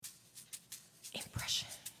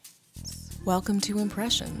Welcome to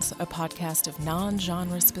Impressions, a podcast of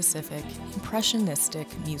non-genre specific, impressionistic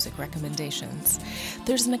music recommendations.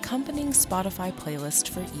 There's an accompanying Spotify playlist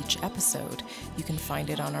for each episode. You can find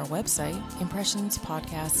it on our website,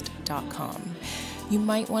 impressionspodcast.com. You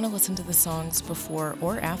might want to listen to the songs before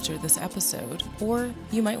or after this episode, or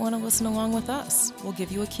you might want to listen along with us. We'll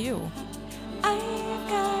give you a cue. I've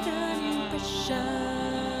got an impression.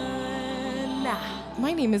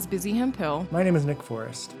 My name is Busy Hemphill. My name is Nick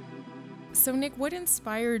Forrest. So, Nick, what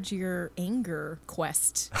inspired your anger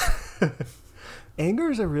quest?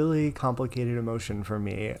 Anger is a really complicated emotion for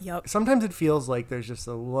me. Yep. Sometimes it feels like there's just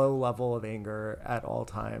a low level of anger at all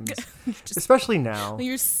times, especially now.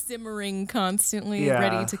 You're simmering constantly, Yeah.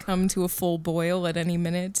 ready to come to a full boil at any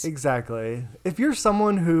minute. Exactly. If you're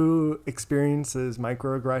someone who experiences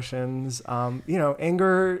microaggressions,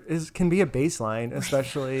 anger can be a baseline,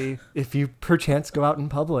 especially if you perchance go out in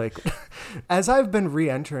public. As I've been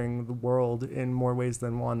re-entering the world in more ways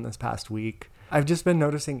than one this past week, I've just been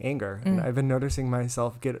noticing anger, and I've been noticing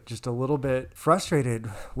myself get just a little bit frustrated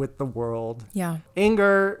with the world. Yeah.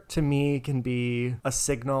 Anger, to me, can be a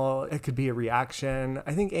signal. It could be a reaction.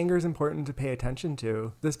 I think anger is important to pay attention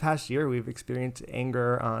to. This past year, we've experienced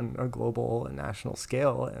anger on a global and national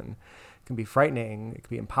scale, and it can be frightening. It can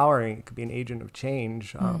be empowering. It could be an agent of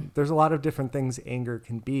change. There's a lot of different things anger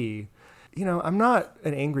can be. You know, I'm not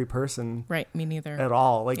an angry person. Right, me neither. At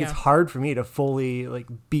all. Yeah. It's hard for me to fully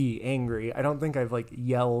be angry. I don't think I've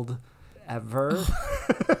yelled ever.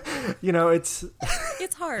 It's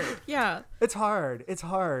hard. Yeah. It's hard. It's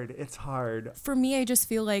hard. For me, I just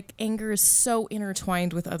feel like anger is so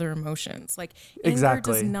intertwined with other emotions. Exactly. Anger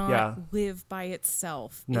does not Yeah. live by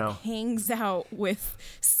itself. No. It hangs out with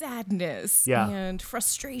sadness and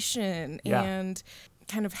frustration and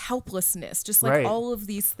kind of helplessness, just Right. all of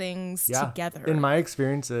these things together. In my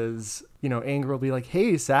experiences, anger will be like,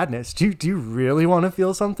 hey, sadness, do you really want to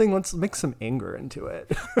feel something? Let's mix some anger into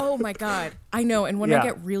it. Oh my God. I know. And when Yeah. I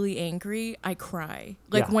get really angry, I cry.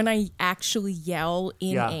 Yeah. When I actually yell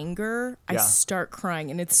in Yeah. anger, I Yeah. start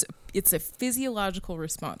crying. And it's a physiological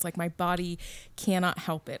response. My body cannot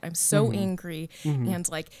help it. I'm so angry and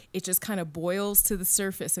it just kind of boils to the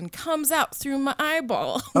surface and comes out through my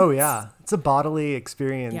eyeball. Oh yeah. It's a bodily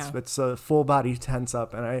experience. Yeah. It's a full body tense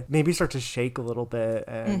up, and I maybe start to shake a little bit,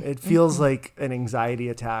 and it feels like an anxiety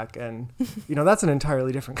attack. And, that's an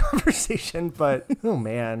entirely different conversation, but oh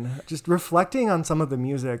man, just reflecting on some of the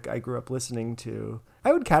music I grew up listening to,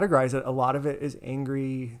 I would categorize it. A lot of it is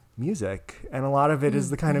angry music, and a lot of it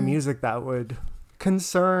is the kind of music that would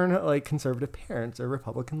concern conservative parents or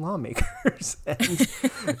Republican lawmakers. And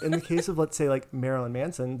in the case of, let's say, Marilyn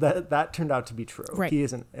Manson, that turned out to be true. Right. He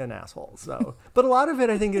is an asshole. So, but a lot of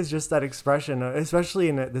it, I think, is just that expression, especially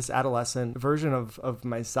in this adolescent version of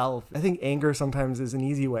myself. I think anger sometimes is an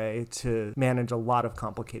easy way to manage a lot of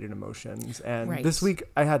complicated emotions. And this week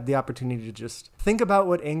I had the opportunity to just think about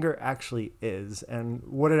what anger actually is and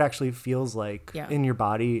what it actually feels like in your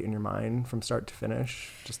body, in your mind, from start to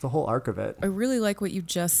finish, just the whole arc of it. I really like what you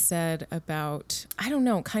just said about, I don't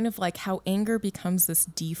know, kind of how anger becomes this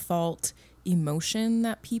default emotion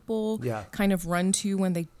that people kind of run to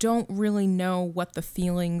when they don't really know what the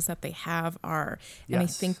feelings that they have are. And I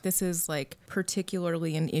think this is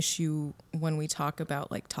particularly an issue when we talk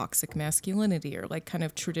about toxic masculinity or kind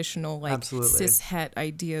of traditional cis het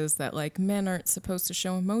ideas that men aren't supposed to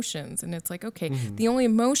show emotions. And it's okay, the only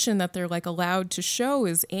emotion that they're allowed to show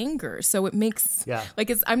is anger. So it makes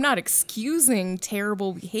I'm not excusing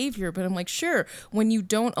terrible behavior, but I'm sure, when you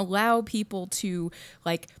don't allow people to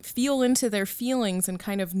feel into their feelings and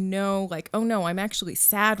kind of know oh no, I'm actually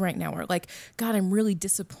sad right now, or God, I'm really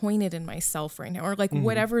disappointed in myself right now, or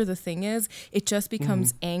whatever the thing is, it just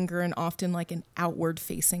becomes anger, and often an outward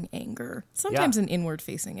facing anger, sometimes an inward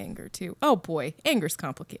facing anger too. Oh boy, anger's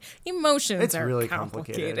complicated. Emotions are really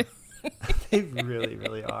complicated. They really,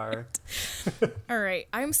 really are. All right.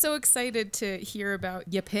 I'm so excited to hear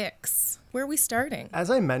about your picks. Where are we starting? As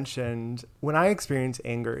I mentioned, when I experience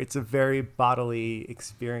anger, it's a very bodily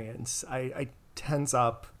experience. I tense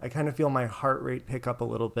up. I kind of feel my heart rate pick up a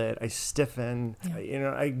little bit. I stiffen.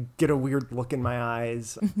 I get a weird look in my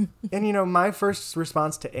eyes. And, my first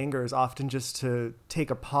response to anger is often just to take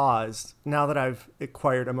a pause. Now that I've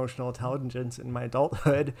acquired emotional intelligence in my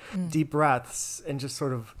adulthood, deep breaths, and just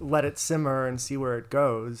sort of let it simmer and see where it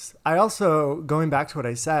goes. I also, going back to what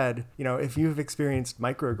I said, if you've experienced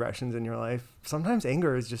microaggressions in your life, sometimes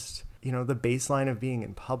anger is just the baseline of being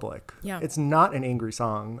in public. Yeah. It's not an angry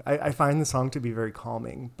song. I find the song to be very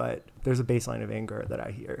calming, but there's a baseline of anger that I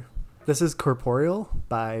hear. This is Corporeal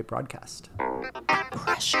by Broadcast.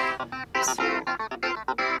 Impressions.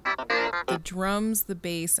 drums, the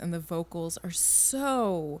bass, and the vocals are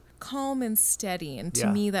so calm and steady. And to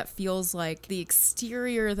me, that feels like the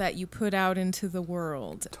exterior that you put out into the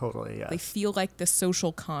world. Totally, yes. They feel like the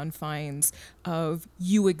social confines of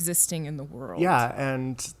you existing in the world. Yeah,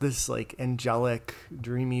 and this like angelic,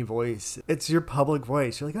 dreamy voice. It's your public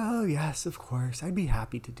voice. You're like, oh, yes, of course. I'd be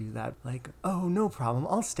happy to do that. Like, oh, no problem.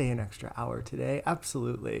 I'll stay an extra hour today.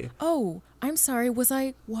 Absolutely. Oh, I'm sorry. Was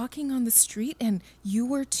I walking on the street and you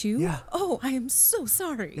were too? Yeah. Oh, I am so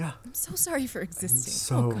sorry. Yeah. I'm so sorry for existing.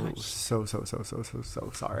 So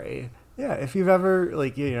sorry. Yeah, if you've ever,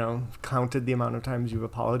 like, you know, counted the amount of times you've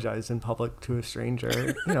apologized in public to a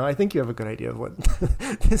stranger, you know, I think you have a good idea of what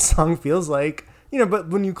this song feels like. You know, but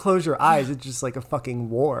when you close your eyes, it's just like a fucking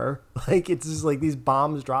war. Like, it's just like these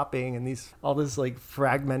bombs dropping and all this like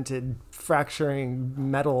fragmented, fracturing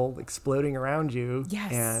metal exploding around you.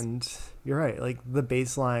 Yes. And you're right. Like, the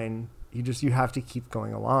bass line, you have to keep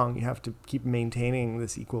going along. You have to keep maintaining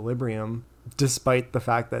this equilibrium, despite the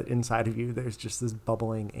fact that inside of you, there's just this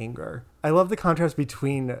bubbling anger. I love the contrast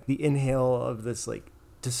between the inhale of this like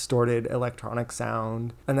distorted electronic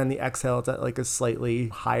sound and then the exhale, it's at like a slightly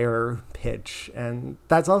higher pitch, and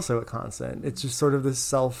that's also a constant. It's just sort of this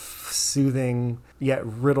self-soothing yet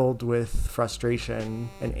riddled with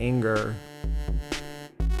frustration and anger.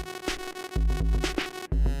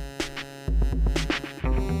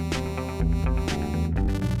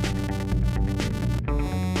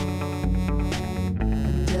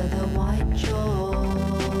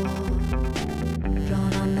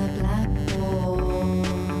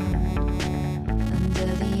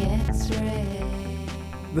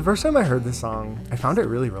 The first time I heard this song, I found it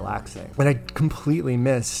really relaxing. But I completely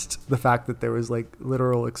missed the fact that there was like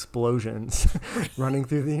literal explosions running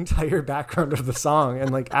through the entire background of the song and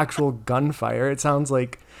like actual gunfire. It sounds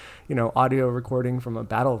like, you know, audio recording from a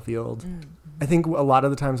battlefield. I think a lot of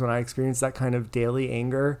the times when I experience that kind of daily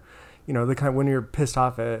anger, you know, the kind when you're pissed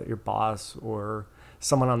off at your boss or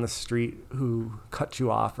someone on the street who cut you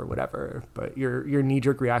off or whatever, but your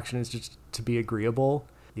knee-jerk reaction is just to be agreeable.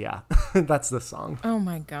 Yeah, that's the song. Oh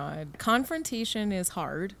my God. Confrontation is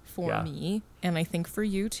hard for me, and I think for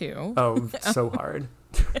you too. Oh, so hard.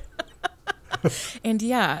 And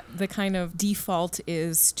yeah, the kind of default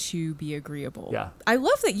is to be agreeable. Yeah. I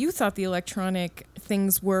love that you thought the electronic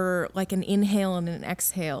things were like an inhale and an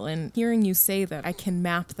exhale. And hearing you say that, I can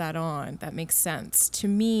map that on. That makes sense. To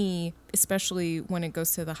me, especially when it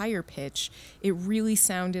goes to the higher pitch, it really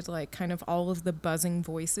sounded like kind of all of the buzzing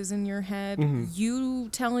voices in your head. Mm-hmm. You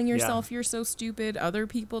telling yourself you're so stupid, other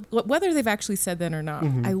people, whether they've actually said that or not.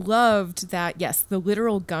 Mm-hmm. I loved that, yes, the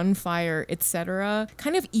literal gunfire, etc.,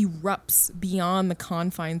 kind of erupts beyond the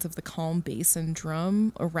confines of the calm bass and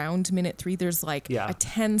drum. Around minute 3, there's like a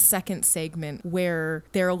 10-second segment where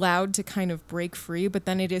they're allowed to kind of break free, but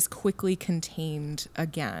then it is quickly contained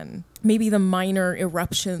again. Maybe the minor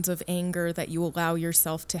eruptions of anger that you allow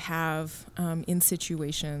yourself to have in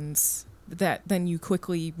situations that then you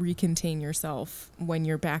quickly recontain yourself when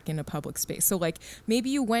you're back in a public space. So like maybe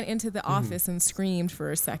you went into the office and screamed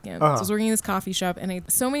for a second. So I was working in this coffee shop and I had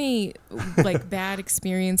so many like bad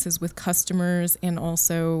experiences with customers and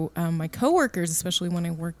also my coworkers, especially when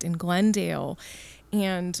I worked in Glendale.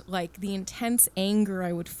 And like the intense anger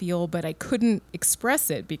I would feel, but I couldn't express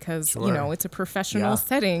it because, you know, it's a professional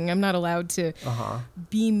setting. I'm not allowed to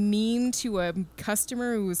be mean to a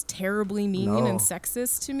customer who was terribly mean and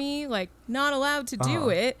sexist to me. Like, not allowed to do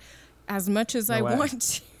it as much as I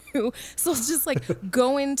want to. So I'll just like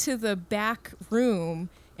go into the back room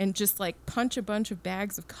and just like punch a bunch of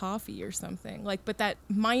bags of coffee or something. Like, but that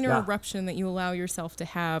minor eruption that you allow yourself to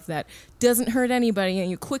have that doesn't hurt anybody and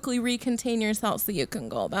you quickly recontain yourself so you can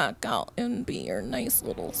go back out and be your nice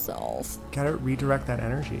little self. Gotta redirect that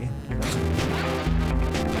energy, you know?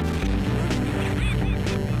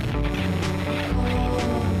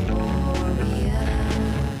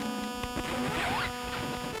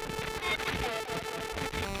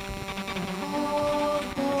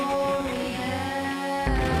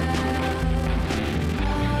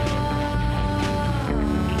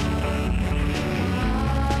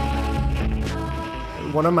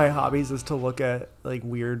 One of my hobbies is to look at like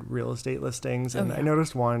weird real estate listings, and I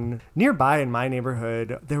noticed one nearby in my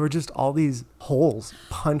neighborhood. There were just all these holes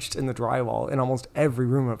punched in the drywall in almost every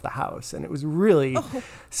room of the house, and it was really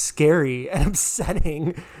scary and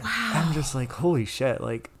upsetting. Wow. I'm just like, holy shit,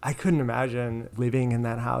 like I couldn't imagine living in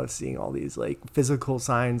that house seeing all these like physical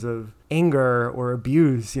signs of anger or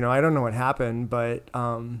abuse. You know, I don't know what happened, but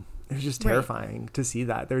it was just terrifying to see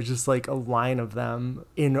that. There's just like a line of them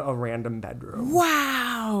in a random bedroom.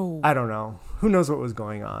 Wow. I don't know. Who knows what was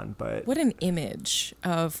going on, but... What an image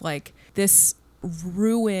of like this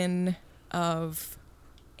ruin of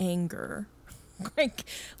anger.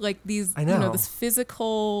 like these, I know. This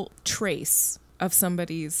physical trace of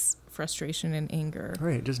somebody's frustration and anger.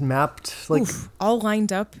 Right, just mapped like all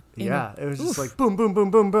lined up. It was just like boom, boom, boom,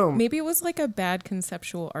 boom, boom. Maybe it was like a bad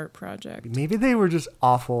conceptual art project. Maybe they were just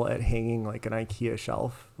awful at hanging like an IKEA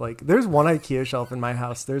shelf. Like there's one IKEA shelf in my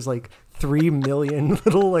house. There's like 3 million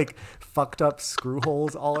little like fucked up screw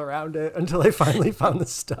holes all around it until I finally found the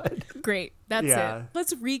stud. Great. That's it.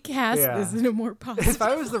 Let's recast this in a more positive. If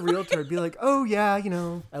I was the realtor, I'd be like, oh yeah,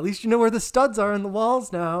 at least you know where the studs are in the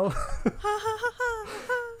walls now.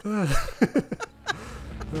 Oh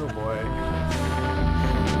boy.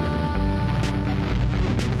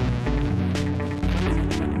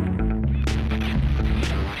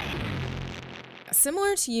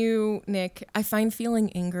 Similar to you, Nick, I find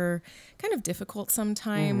feeling anger kind of difficult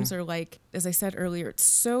sometimes, or like, as I said earlier, it's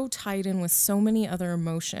so tied in with so many other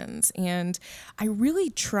emotions. And I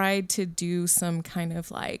really tried to do some kind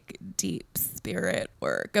of like deep spirit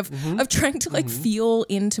work of trying to like feel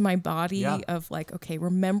into my body of like, okay,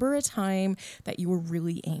 remember a time that you were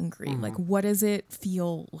really angry. Like, what does it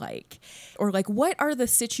feel like? Or like, what are the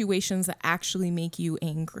situations that actually make you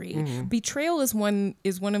angry? Betrayal is one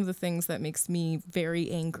of the things that makes me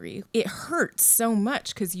very angry. It hurts so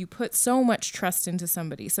much because you put so much trust into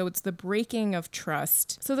somebody. So it's the breaking of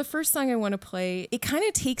trust. So the first song I want to play, it kind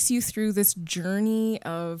of takes you through this journey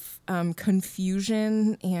of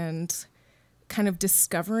confusion and kind of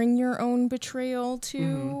discovering your own betrayal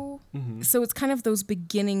too. So it's kind of those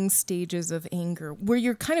beginning stages of anger where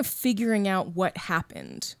you're kind of figuring out what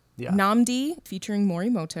happened. Namdi featuring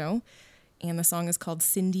Morimoto, and the song is called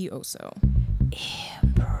Cindy Oso.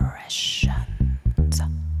 Impressions.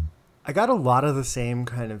 I got a lot of the same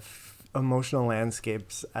kind of emotional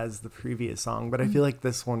landscapes as the previous song, but I feel like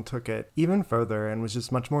this one took it even further and was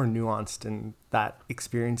just much more nuanced in that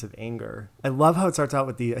experience of anger. I love how it starts out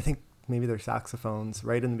with I think maybe they're saxophones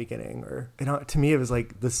right in the beginning, or to me it was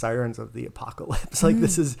like the sirens of the apocalypse. Like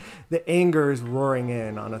this is, the anger is roaring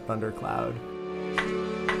in on a thundercloud.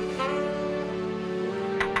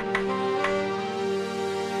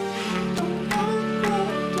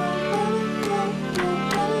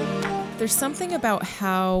 There's something about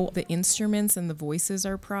how the instruments and the voices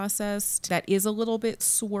are processed that is a little bit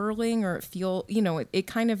swirling, or it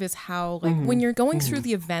kind of is how, like, when you're going through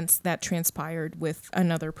the events that transpired with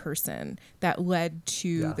another person that led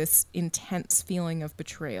to this intense feeling of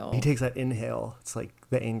betrayal. He takes that inhale. It's like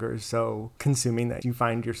the anger is so consuming that you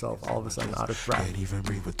find yourself all of a sudden out of breath. Can't even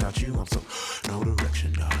breathe without you. I'm so no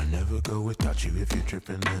direction. No, I never go without you. If you're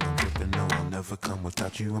tripping, then I'm tripping. No, I'll never come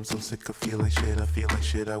without you. I'm so sick of feeling shit. I feel like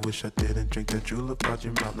shit. I wish I didn't drink that julep out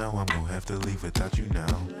your mouth. Now I'm gonna have to leave without you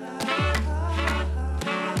now.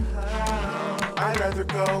 I'd rather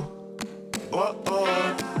go.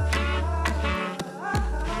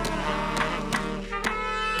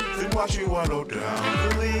 Then watch you waddle down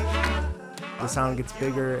the league. The sound gets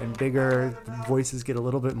bigger and bigger. The voices get a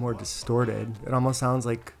little bit more distorted. It almost sounds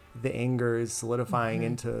like the anger is solidifying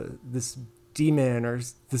into this demon or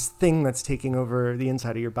this thing that's taking over the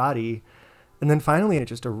inside of your body. And then finally it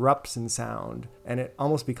just erupts in sound and it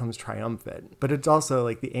almost becomes triumphant. But it's also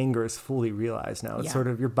like the anger is fully realized now. It's sort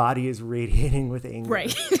of your body is radiating with anger.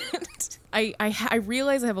 Right. I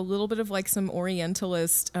realize I have a little bit of like some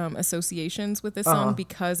Orientalist associations with this song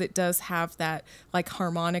because it does have that like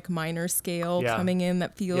harmonic minor scale coming in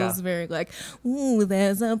that feels very like, ooh,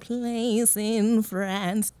 there's a place in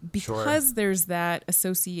France. Because there's that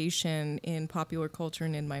association in popular culture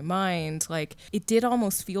and in my mind, like it did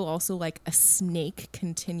almost feel also like a snake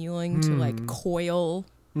continuing to like coil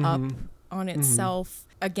up on itself.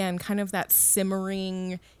 Again, kind of that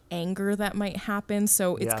simmering anger that might happen.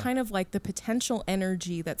 So it's kind of like the potential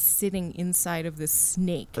energy that's sitting inside of this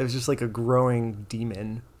snake. It was just like a growing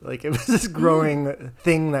demon. Like it was this growing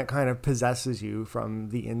thing that kind of possesses you from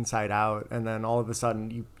the inside out. And then all of a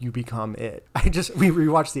sudden you become it. We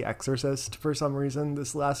rewatched The Exorcist for some reason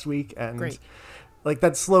this last week. And like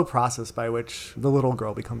that slow process by which the little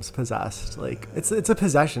girl becomes possessed. Like it's a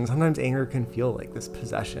possession. Sometimes anger can feel like this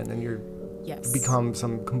possession and you're become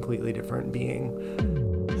some completely different being.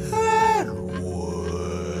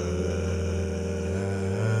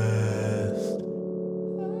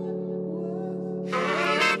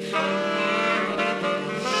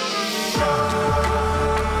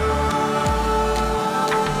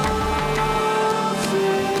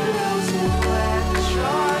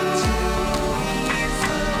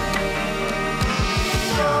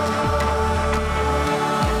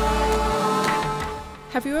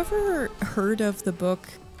 Have you ever heard of the book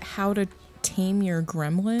How to Tame Your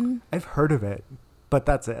Gremlin? I've heard of it, but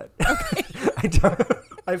that's it. Okay. I don't.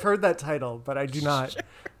 I've heard that title, but I do not. Sure.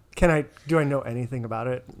 Do I know anything about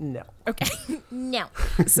it? No. Okay. No.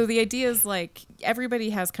 So the idea is like everybody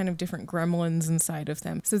has kind of different gremlins inside of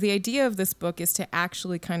them. So the idea of this book is to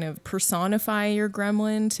actually kind of personify your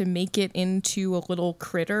gremlin, to make it into a little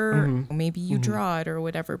critter. Mm-hmm. Maybe you draw it or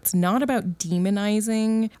whatever. It's not about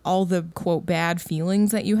demonizing all the quote bad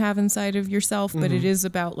feelings that you have inside of yourself, but it is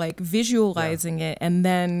about like visualizing it and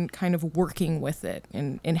then kind of working with it.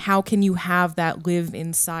 And how can you have that live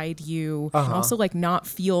inside you and also like not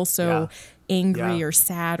feel so angry or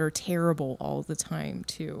sad or terrible all the time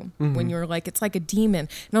too. When you're like, it's like a demon.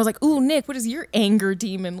 And I was like, ooh, Nick, what does your anger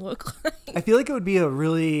demon look like? I feel like it would be a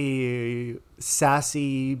really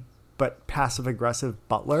sassy but passive aggressive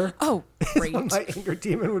butler. Oh, great. That's what my anger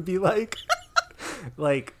demon would be like.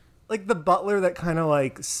 like the butler that kind of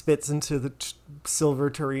like spits into the silver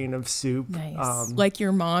tureen of soup. Nice. Like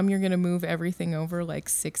your mom, you're going to move everything over like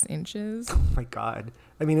 6 inches. Oh my God.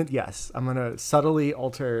 I mean, yes, I'm going to subtly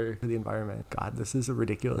alter the environment. God, this is a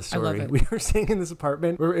ridiculous story. I love it. We were staying in this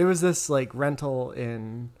apartment where it was this like rental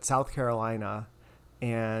in South Carolina,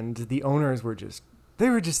 and the owners were just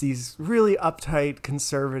these really uptight,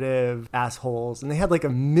 conservative assholes. And they had like a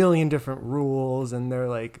million different rules. And they're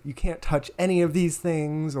like, you can't touch any of these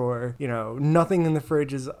things, or, you know, nothing in the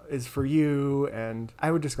fridge is for you. And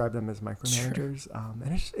I would describe them as micromanagers.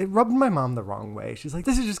 And it rubbed my mom the wrong way. She's like,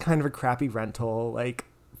 this is just kind of a crappy rental. Like,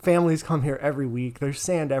 families come here every week. There's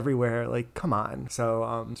sand everywhere. Like, come on.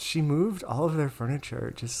 So she moved all of their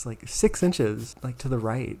furniture just like 6 inches like to the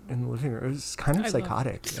right in the living room. It was kind of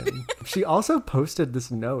psychotic. And she also posted this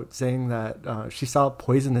note saying that she saw a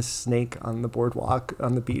poisonous snake on the boardwalk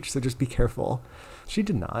on the beach. So just be careful. She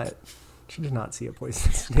did not. She did not see a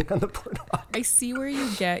poisonous snake on the boardwalk. I see where you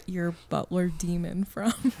get your butler demon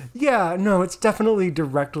from. Yeah, no, it's definitely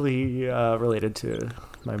directly related to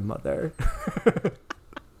my mother.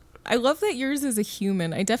 I love that yours is a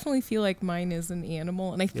human. I definitely feel like mine is an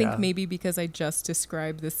animal. And I think maybe because I just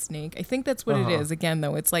described the snake, I think that's what it is. Again,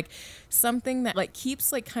 though, it's like something that like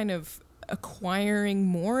keeps like kind of acquiring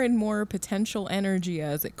more and more potential energy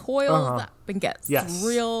as it coils up and gets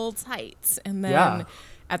real tight. And then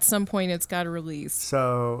at some point it's got to release.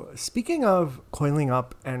 So speaking of coiling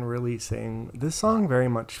up and releasing, this song very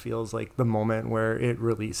much feels like the moment where it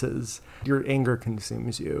releases. Your anger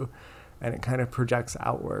consumes you, and it kind of projects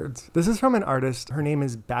outwards. This is from an artist. Her name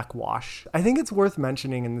is Backwash. I think it's worth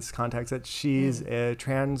mentioning in this context that she's a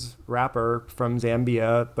trans rapper from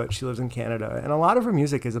Zambia, but she lives in Canada. And a lot of her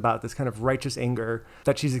music is about this kind of righteous anger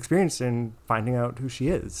that she's experienced in finding out who she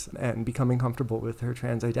is and becoming comfortable with her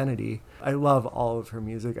trans identity. I love all of her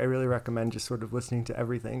music. I really recommend just sort of listening to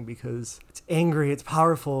everything because it's angry, it's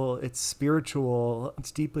powerful, it's spiritual,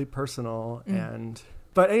 it's deeply personal,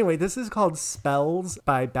 But anyway, this is called Spells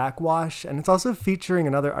by Backwash, and it's also featuring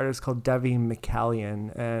another artist called Devi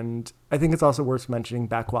McCallion, and I think it's also worth mentioning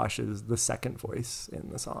Backwash is the second voice in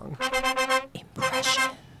the song.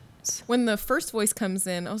 Impressions. When the first voice comes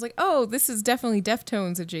in, I was like, oh, this is definitely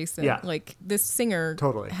Deftones adjacent. Yeah. Like, this singer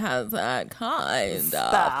has that kind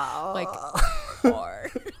of, like,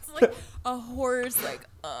 horse. It's like a horse, like,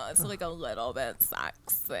 it's like a little bit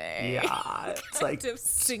sexy. Yeah, it's kind like of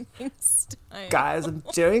singing style. Guys, I'm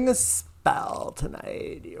doing a spell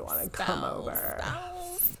tonight. Do you want to come over?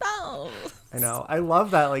 Spell. I know. I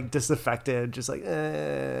love that like disaffected, just like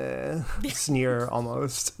sneer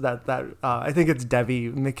almost. That I think it's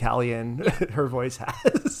Devi McCallion. Her voice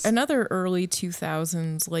has. Another early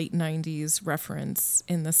 2000s, late 90s reference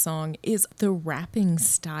in the song is the rapping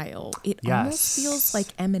style. It almost feels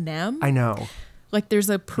like Eminem. I know. Like there's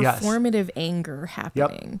a performative anger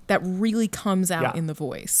happening that really comes out in the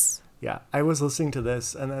voice. Yeah, I was listening to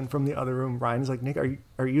this, and then from the other room, Ryan's like, Nick,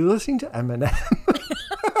 are you listening to Eminem?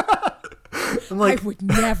 I'm like, I would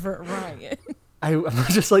never, Ryan. I'm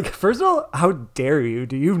just like, first of all, how dare you?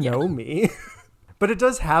 Do you know me? But it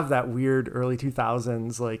does have that weird early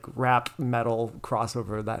 2000s like rap metal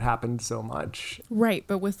crossover that happened so much. Right,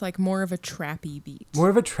 but with like more of a trappy beat. More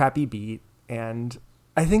of a trappy beat, and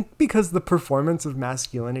I think because the performance of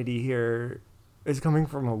masculinity here is coming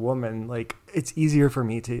from a woman, like it's easier for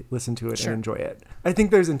me to listen to it and enjoy it. I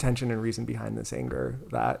think there's intention and reason behind this anger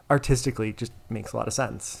that artistically just makes a lot of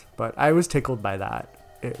sense. But I was tickled by that.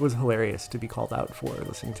 It was hilarious to be called out for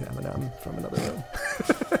listening to Eminem from another room.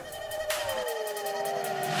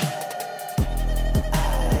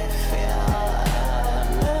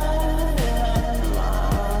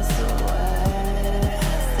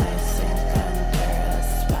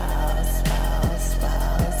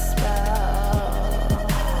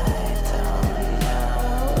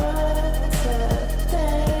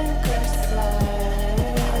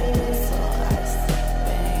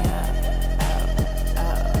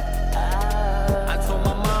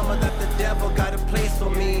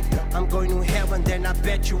 going to hell, and then I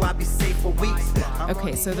bet you I'll be safe for weeks.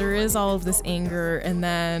 Okay, so there is all of this anger, and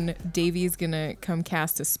then Davy's gonna come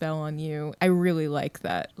cast a spell on you. I really like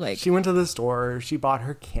that. Like, she went to the store, she bought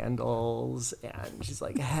her candles, and she's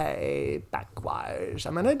like, hey, Backwash,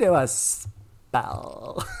 I'm gonna do a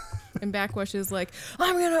spell. And Backwash is like,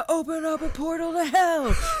 I'm gonna open up a portal to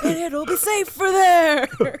hell, and it'll be safe for there.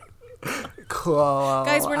 Cool.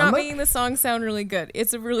 Guys, we're not making the song sound really good.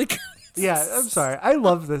 It's a really good Yeah, I'm sorry. I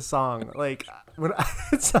love this song. Like,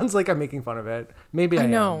 it sounds like I'm making fun of it. Maybe I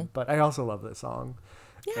am, but I also love this song.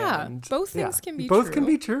 Yeah, and, both things can be both true. Can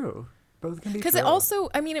be true. Both can be true. Because it also,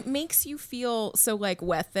 I mean, it makes you feel so like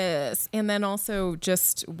with this, and then also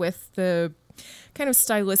just with the kind of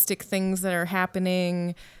stylistic things that are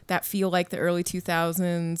happening that feel like the early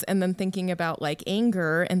 2000s, and then thinking about like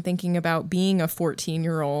anger and thinking about being a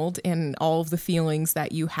 14-year-old and all of the feelings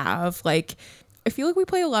that you have. Like, I feel like we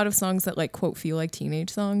play a lot of songs that like quote feel like teenage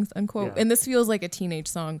songs, unquote. Yeah. And this feels like a teenage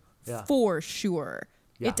song for sure.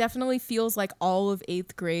 Yeah. It definitely feels like all of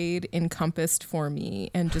 8th grade encompassed for me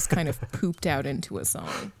and just kind of pooped out into a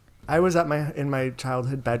song. I was in my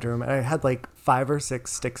childhood bedroom, and I had like 5 or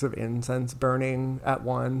 6 sticks of incense burning at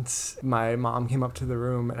once. My mom came up to the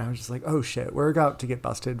room, and I was just like, oh shit, we're about to get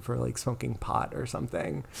busted for like smoking pot or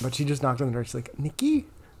something. But she just knocked on the door. She's like, Nikki,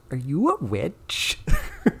 are you a witch?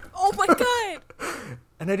 Oh my God.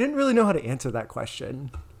 And I didn't really know how to answer that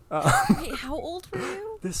question. Wait, how old were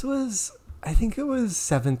you? This was, I think it was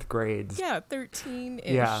 7th grade. Yeah, 13-ish.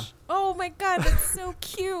 Yeah. Oh my God, that's so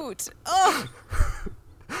cute. Oh.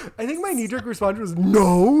 I think my knee-jerk response was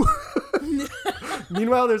no.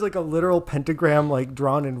 Meanwhile, there's like a literal pentagram like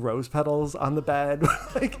drawn in rose petals on the bed.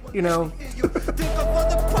 Like, you know. Think of all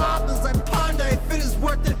the problems and ponder if it is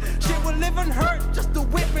worth it. She will live and hurt just to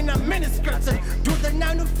whip in a miniskirt. Do the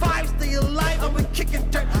 9 to 5, stay alive, and we kicking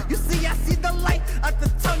dirt. You see, I see the light at the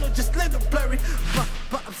tunnel, just little blurry. But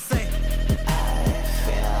I'm saying.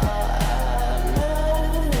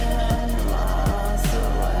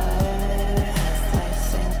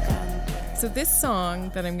 So this song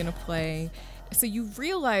that I'm going to play, so you've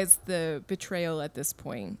realized the betrayal at this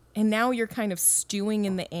point, and now you're kind of stewing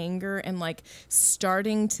in the anger and like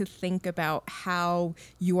starting to think about how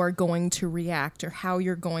you are going to react or how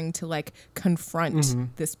you're going to like confront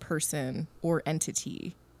this person or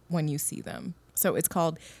entity when you see them. So it's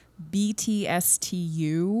called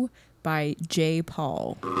BTSTU by J.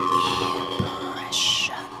 Paul.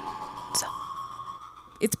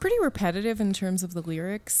 It's pretty repetitive in terms of the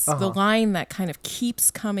lyrics. The line that kind of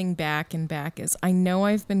keeps coming back and back is, I know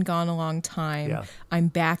I've been gone a long time. Yeah. I'm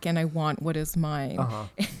back and I want what is mine.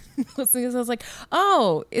 Listening to this, I was like,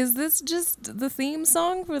 oh, is this just the theme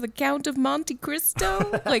song for the Count of Monte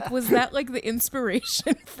Cristo? Like, was that like the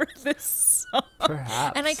inspiration for this song?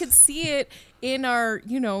 Perhaps. And I could see it in our,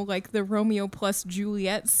 you know, like the Romeo plus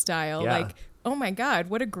Juliet style. Yeah. Like, oh my God,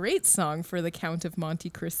 what a great song for the Count of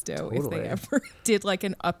Monte Cristo. Totally. If they ever did like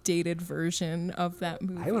an updated version of that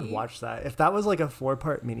movie. I would watch that. If that was like a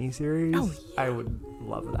 4-part miniseries, I would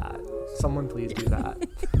love that. Someone please do that.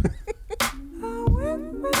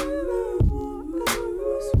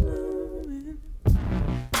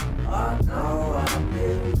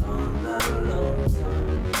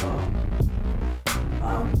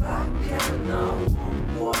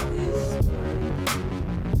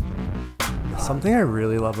 Something I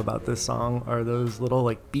really love about this song are those little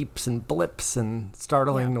like beeps and blips and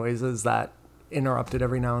startling noises that interrupt it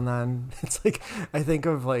every now and then. It's like, I think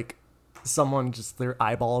of like someone just their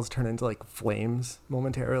eyeballs turn into like flames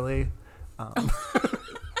momentarily.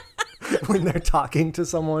 When they're talking to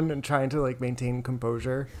someone and trying to like maintain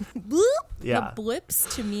composure. The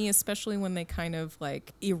blips to me, especially when they kind of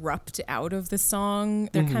like erupt out of the song,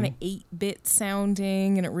 they're kind of 8-bit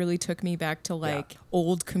sounding, and it really took me back to like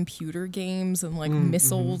old computer games and like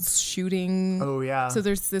missiles shooting. Oh yeah. So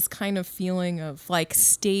there's this kind of feeling of like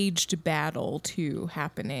staged battle too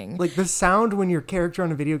happening. Like the sound when your character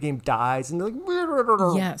on a video game dies and they're like,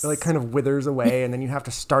 it like kind of withers away, and then you have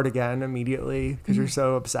to start again immediately because you're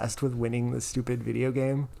so obsessed with winning this stupid video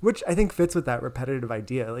game, which I think fits with that repetitive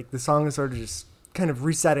idea. Like the song is sort of just kind of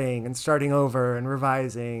resetting and starting over and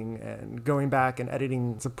revising and going back and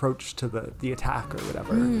editing its approach to the attack or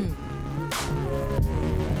whatever.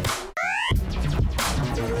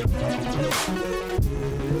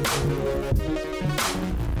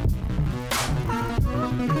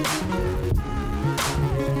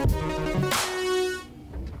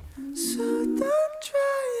 So don't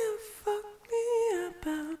try and fuck me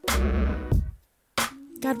about.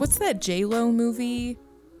 God, what's that J-Lo movie?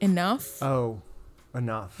 Enough? Oh,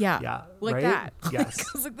 enough. Yeah. Like right? that. Yes.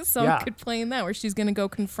 Because like the song could play in that where she's going to go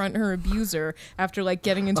confront her abuser after like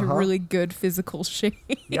getting into really good physical shape.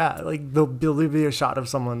 Yeah. Like there'll be a shot of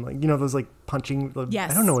someone like, you know, those like punching.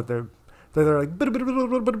 Yes. I don't know what they're like,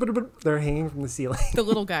 they're hanging from the ceiling. The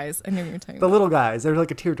little guys. I know what you're talking The about. little guys. They're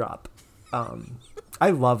like a teardrop.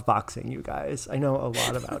 I love boxing, you guys. I know a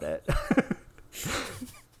lot about it.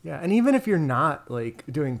 Yeah, and even if you're not like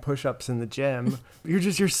doing push-ups in the gym, you're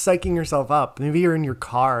psyching yourself up. Maybe you're in your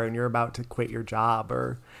car and you're about to quit your job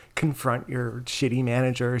or confront your shitty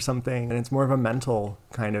manager or something, and it's more of a mental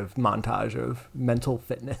kind of montage of mental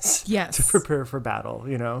fitness. Yes. To prepare for battle,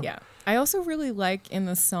 you know? Yeah. I also really like in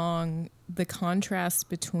the song the contrast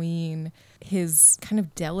between his kind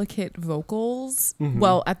of delicate vocals,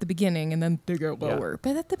 well, at the beginning, and then they go lower.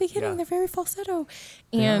 But at the beginning, they're very falsetto.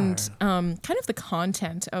 And kind of the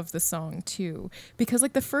content of the song, too. Because,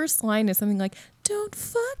 like, the first line is something like, don't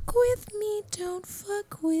fuck with me, don't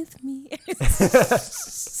fuck with me.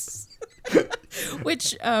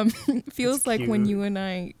 Which feels like when you and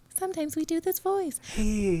I... Sometimes we do this voice.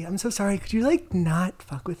 Hey, I'm so sorry. Could you like not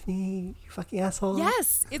fuck with me, you fucking asshole?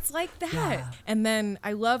 Yes, it's like that. Yeah. And then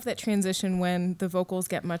I love that transition when the vocals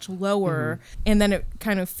get much lower and then it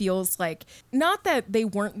kind of feels like, not that they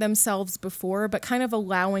weren't themselves before, but kind of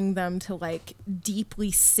allowing them to like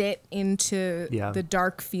deeply sit into the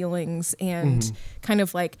dark feelings and kind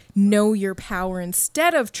of like know your power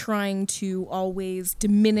instead of trying to always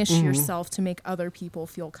diminish yourself to make other people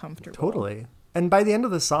feel comfortable. Totally. And by the end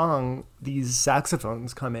of the song, these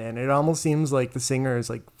saxophones come in. It almost seems like the singer is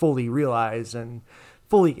like fully realized and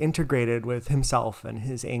fully integrated with himself and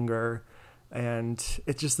his anger. And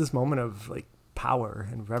it's just this moment of like power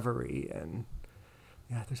and reverie. And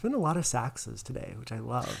yeah, there's been a lot of saxes today, which I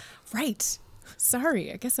love. Right.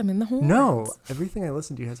 Sorry, I guess I'm in the horns. No, everything I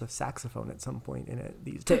listen to has a saxophone at some point in it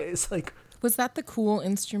these days. Like, was that the cool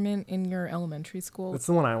instrument in your elementary school? That's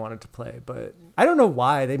the one I wanted to play, but I don't know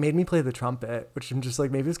why they made me play the trumpet, which I'm just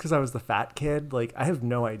like, maybe it's because I was the fat kid. Like, I have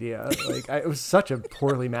no idea. Like, it was such a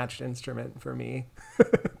poorly matched instrument for me.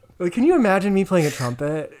 Like, can you imagine me playing a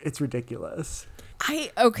trumpet? It's ridiculous.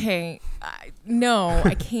 No,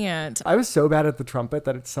 I can't. I was so bad at the trumpet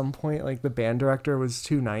that at some point, like, the band director was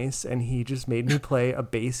too nice and he just made me play a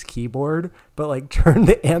bass keyboard, but like turn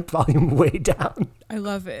the amp volume way down. I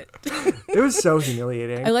love it. It was so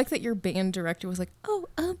humiliating. I like that your band director was like,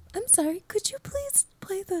 I'm sorry, could you please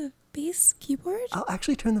play the bass keyboard? I'll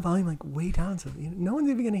actually turn the volume like way down so no one's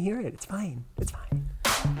even gonna hear it. It's fine. It's fine.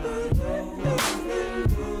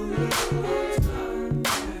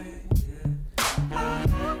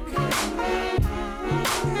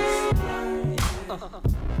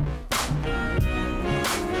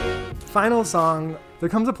 Final song. There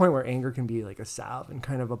comes a point where anger can be like a salve and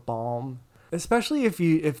kind of a balm, especially if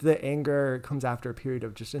the anger comes after a period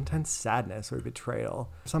of just intense sadness or betrayal.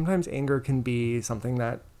 Sometimes anger can be something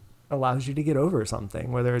that allows you to get over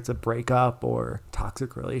something, whether it's a breakup or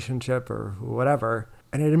toxic relationship or whatever,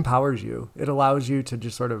 and it empowers you. It allows you to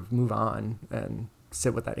just sort of move on and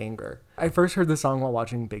sit with that anger. I first heard the song while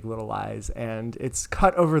watching Big Little Lies, and it's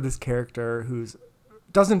cut over this character who's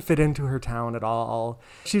doesn't fit into her town at all.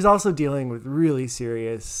 She's also dealing with really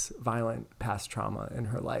serious, violent past trauma in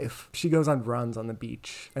her life. She goes on runs on the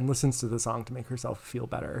beach and listens to the song to make herself feel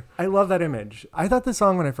better. I love that image. I thought the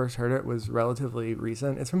song when I first heard it was relatively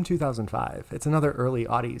recent. It's from 2005. It's another early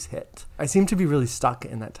aughties hit. I seem to be really stuck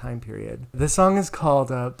in that time period. This song is called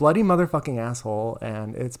Bloody Motherfucking Asshole,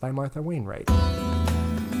 and it's by Martha Wainwright.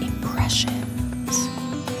 Impressions.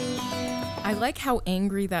 I like how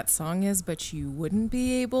angry that song is, but you wouldn't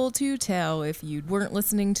be able to tell if you weren't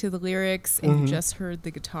listening to the lyrics and you just heard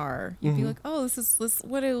the guitar. You'd be like, oh, this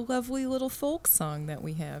what a lovely little folk song that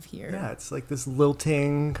we have here. Yeah, it's like this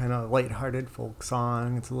lilting, kind of lighthearted folk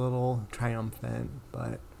song. It's a little triumphant,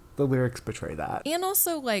 but the lyrics betray that. And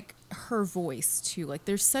also, like, her voice, too. Like,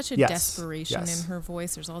 there's such a desperation in her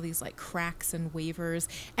voice. There's all these, like, cracks and wavers.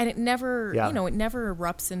 And it never, it never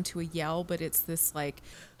erupts into a yell, but it's this, like...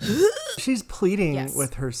 She's pleading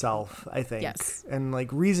with herself, I think. Yes. And,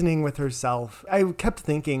 like, reasoning with herself. I kept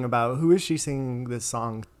thinking about, who is she singing this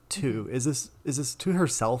song to? Is this to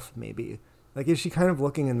herself, maybe? Like, is she kind of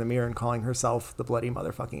looking in the mirror and calling herself the bloody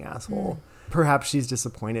motherfucking asshole? Perhaps she's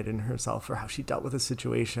disappointed in herself for how she dealt with a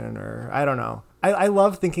situation, or I don't know. I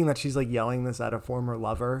love thinking that she's like yelling this at a former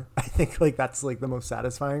lover. I think like that's like the most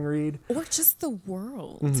satisfying read. Or just the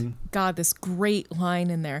world. God, this great line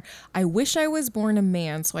in there. I wish I was born a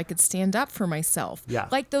man so I could stand up for myself. Yeah.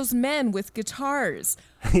 Like those men with guitars.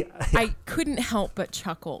 Yeah. I couldn't help but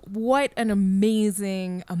chuckle. What an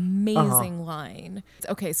amazing line.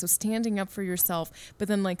 Okay, so standing up for yourself, but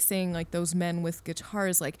then like saying like those men with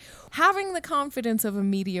guitars, like having the confidence of a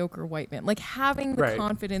mediocre white man, like having the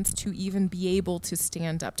confidence to even be able to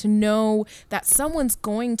stand up, to know that someone's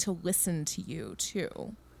going to listen to you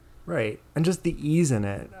too. Right. And just the ease in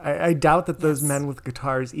it. I doubt that those men with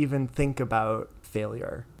guitars even think about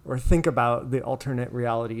failure or think about the alternate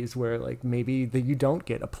realities where like maybe that you don't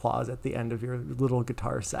get applause at the end of your little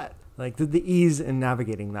guitar set. Like the ease in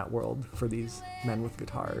navigating that world for these men with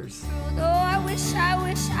guitars. Oh, I wish I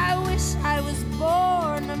was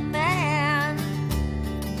born a man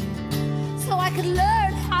so I could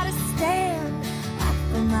learn how to stand up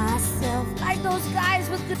for myself like those guys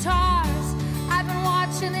with guitars I've been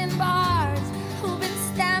watching in bars who've been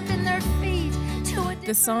stamping their feet.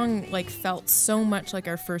 The song like felt so much like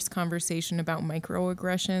our first conversation about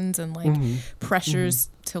microaggressions and like pressures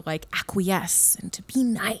to like acquiesce and to be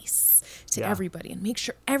nice to everybody and make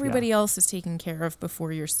sure everybody else is taken care of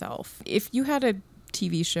before yourself. If you had a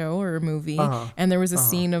TV show or a movie and there was a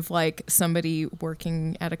scene of like somebody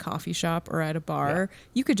working at a coffee shop or at a bar,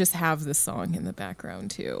 you could just have this song in the background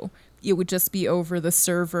too. It would just be over the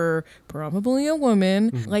server, probably a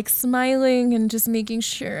woman, like smiling and just making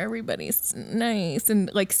sure everybody's nice.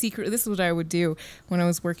 And like secret, this is what I would do when I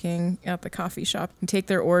was working at the coffee shop. And take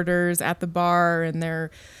their orders at the bar and they're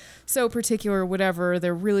so particular, whatever,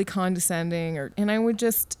 they're really condescending. And I would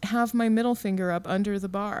just have my middle finger up under the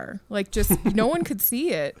bar. Like just, no one could see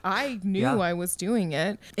it. I knew I was doing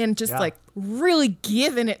it. And just like really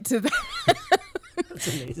giving it to them.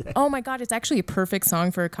 That's amazing. Oh my God, it's actually a perfect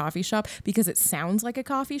song for a coffee shop because it sounds like a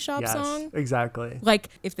coffee shop song. Exactly. Like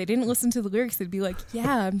if they didn't listen to the lyrics, they'd be like,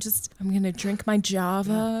 yeah, I'm going to drink my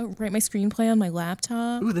Java, write my screenplay on my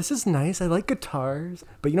laptop. Ooh, this is nice. I like guitars.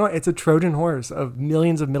 But you know what? It's a Trojan horse of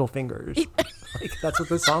millions of middle fingers. Like that's what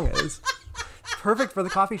this song is. It's perfect for the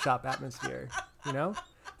coffee shop atmosphere, you know?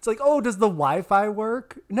 It's like, oh, does the Wi-Fi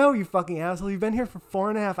work? No, you fucking asshole. You've been here for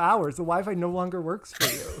 4.5 hours. The Wi-Fi no longer works for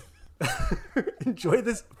you. Enjoy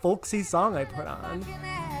this folksy song I put on.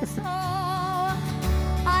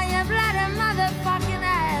 I am bloody motherfucking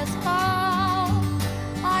asshole.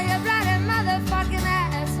 I am bloody motherfucking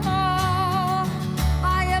asshole.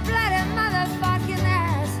 I am bloody motherfucking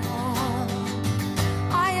asshole.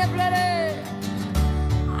 I am bloody.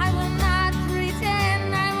 I will not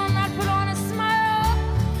pretend. I will not put on a smile.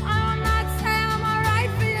 I will not say I'm alright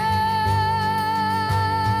for you.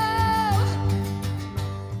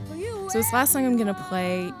 So this last song I'm going to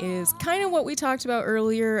play is kind of what we talked about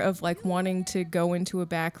earlier of like wanting to go into a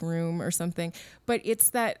back room or something. But it's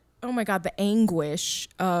that, oh my God, the anguish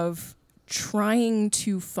of trying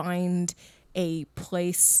to find a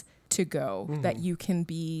place to go that you can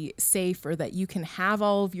be safe or that you can have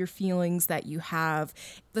all of your feelings that you have.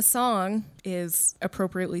 The song is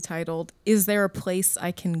appropriately titled, Is There a Place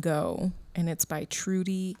I Can Go? And it's by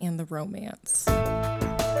Trudy and the Romance.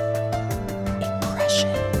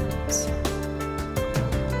 Impressions.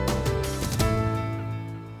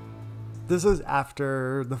 This was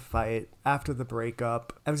after the fight, after the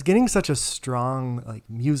breakup. I was getting such a strong like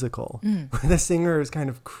musical. The singer is kind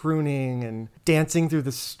of crooning and dancing through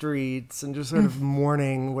the streets and just sort of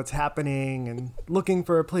mourning what's happening and looking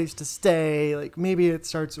for a place to stay. Like maybe it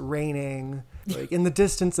starts raining. Like in the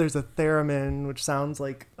distance, there's a theremin, which sounds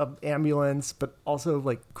like an ambulance, but also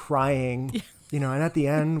like crying. You know, and at the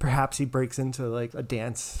end, perhaps he breaks into like a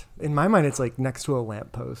dance. In my mind, it's like next to a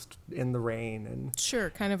lamppost in the rain and sure,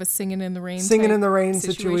 kind of a singing in the rain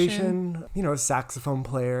situation. You know, a saxophone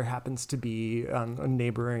player happens to be on a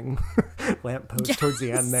neighboring lamppost towards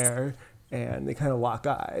the end there. And they kind of lock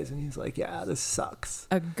eyes, and he's like, yeah, this sucks.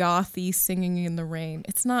 A gothy singing in the rain.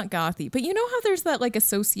 It's not gothy, but you know how there's that like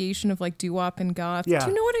association of like doo-wop and goth? Yeah. Do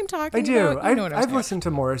you know what I'm talking I do. about? You know what I've listened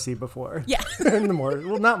to Morrissey before. Yeah.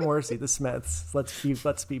 Not Morrissey, the Smiths.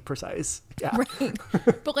 Let's be precise. Yeah. Right.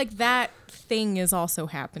 But like that thing is also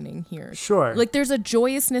happening here. Sure. Like there's a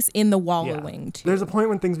joyousness in the wallowing too. There's a point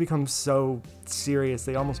when things become so serious,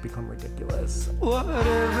 they almost become ridiculous.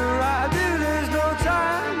 Whatever I do, there's no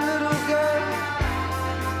time, little girl.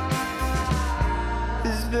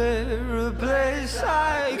 Is there a place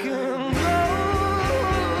I can go?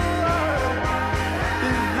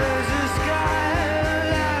 If there's a sky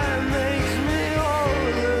that makes me whole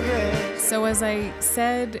again. So as I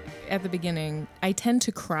said at the beginning, I tend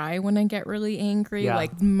to cry when I get really angry. Yeah.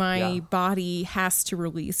 Like my body has to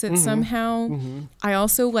release it somehow. I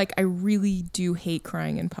also I really do hate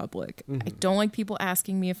crying in public. I don't like people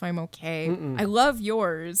asking me if I'm okay. I love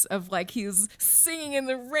yours of he's singing in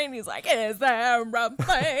the rain. He's like, is there a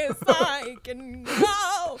place I can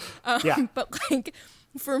go? But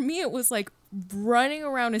for me, it was running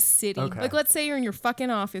around a city. Okay. Let's say you're in your fucking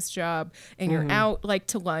office job and you're out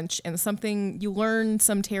to lunch and you learn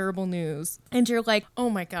some terrible news and you're like, oh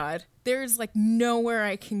my God, there's nowhere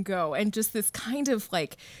I can go. And just this kind of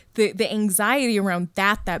the anxiety around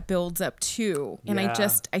that builds up too. And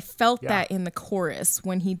I felt that in the chorus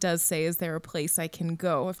when he does say, is there a place I can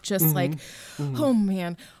go? Of just oh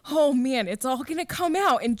man, it's all gonna come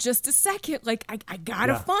out in just a second. I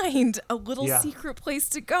gotta find a little secret place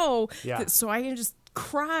to go so I can just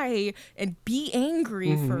cry and be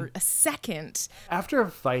angry for a second. After a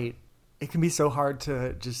fight, it can be so hard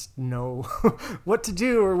to just know what to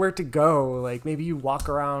do or where to go. Maybe you walk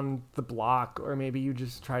around the block, or maybe you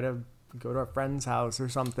just try to go to a friend's house or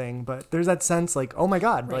something. But there's that sense oh my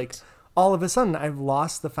God, all of a sudden I've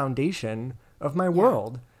lost the foundation of my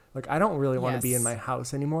world. I don't really want to be in my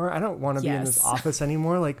house anymore. I don't want to be in this office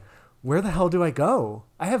anymore. Where the hell do I go?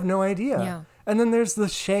 I have no idea. Yeah. And then there's the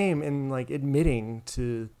shame in admitting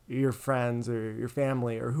to your friends or your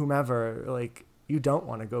family or whomever, you don't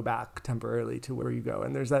want to go back temporarily to where you go.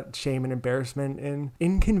 And there's that shame and embarrassment in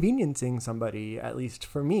inconveniencing somebody, at least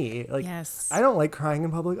for me. I don't like crying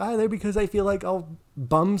in public either because I feel I'll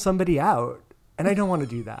bum somebody out. And I don't want to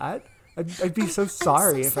do that. I'd be so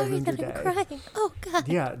sorry if I ruined your day. Crying. Oh God.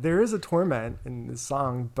 Yeah, there is a torment in this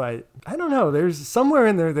song, but I don't know. There's somewhere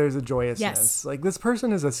in there's a joyousness. Yes. This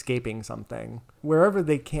person is escaping something wherever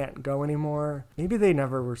they can't go anymore. Maybe they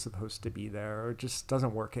never were supposed to be there, or it just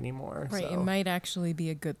doesn't work anymore. Right. So. It might actually be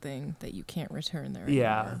a good thing that you can't return there.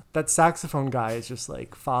 Yeah, anymore. that saxophone guy is just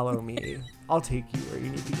follow me. I'll take you where you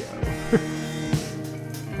need to go.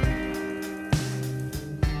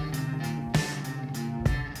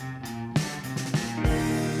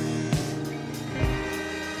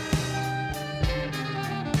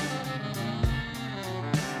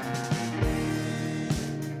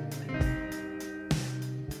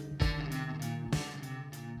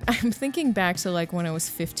 I'm thinking back to when I was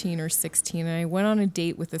 15 or 16 and I went on a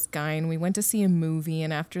date with this guy and we went to see a movie,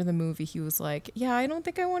 and after the movie he was like, yeah, I don't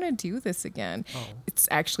think I want to do this again. It's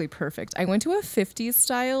actually perfect. I went to a 50s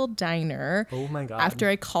style diner. Oh my God. After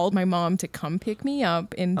I called my mom to come pick me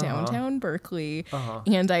up in downtown Berkeley,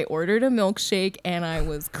 and I ordered a milkshake and I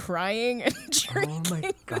was crying and drinking. Oh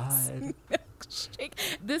my God.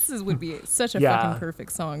 This would be such a fucking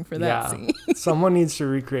perfect song for that scene. Someone needs to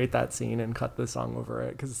recreate that scene and cut the song over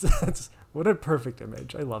it, because that's what a perfect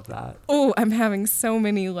image. I love that. Oh, I'm having so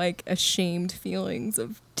many ashamed feelings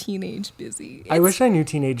of teenage busy. I wish I knew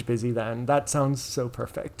Teenage Busy then. That sounds so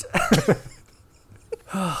perfect.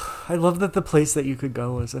 I love that the place that you could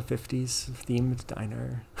go was a 50s themed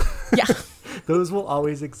diner. Yeah. Those will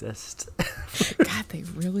always exist. God, they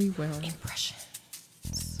really will. Impressions.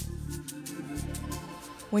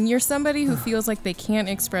 When you're somebody who feels like they can't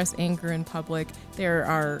express anger in public, there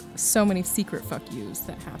are so many secret fuck yous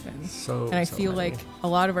that happen. And I feel many. like a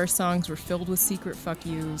lot of our songs were filled with secret fuck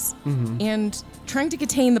yous and trying to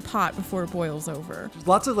contain the pot before it boils over.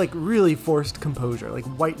 Lots of really forced composure,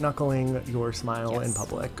 white knuckling your smile in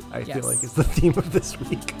public. I feel like is the theme of this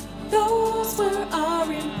week. Those were our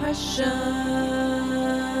impressions.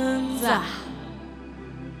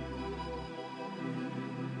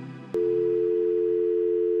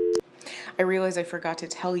 I realized I forgot to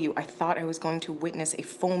tell you, I thought I was going to witness a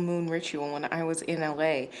full moon ritual when I was in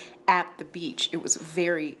LA at the beach. It was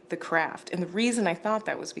very the craft. And the reason I thought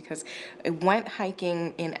that was because I went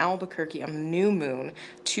hiking in Albuquerque on the new moon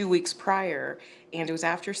 2 weeks prior, and it was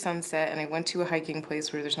after sunset, and I went to a hiking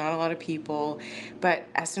place where there's not a lot of people. But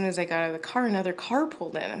as soon as I got out of the car, another car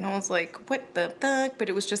pulled in, and I was like, what the fuck? But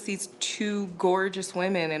it was just these two gorgeous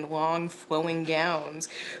women in long flowing gowns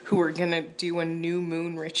who were gonna do a new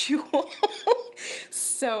moon ritual.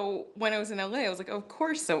 So when I was in LA, I was like, of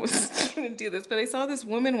course someone's gonna do this. But I saw this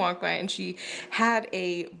woman walk by, and she had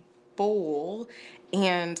a bowl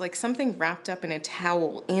and something wrapped up in a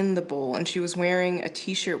towel in the bowl, and she was wearing a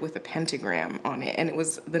t-shirt with a pentagram on it, and it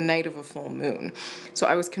was the night of a full moon. So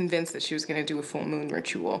I was convinced that she was going to do a full moon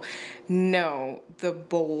ritual. No, the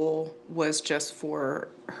bowl was just for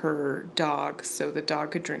her dog so the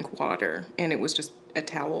dog could drink water, and it was just a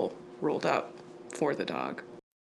towel rolled up for the dog.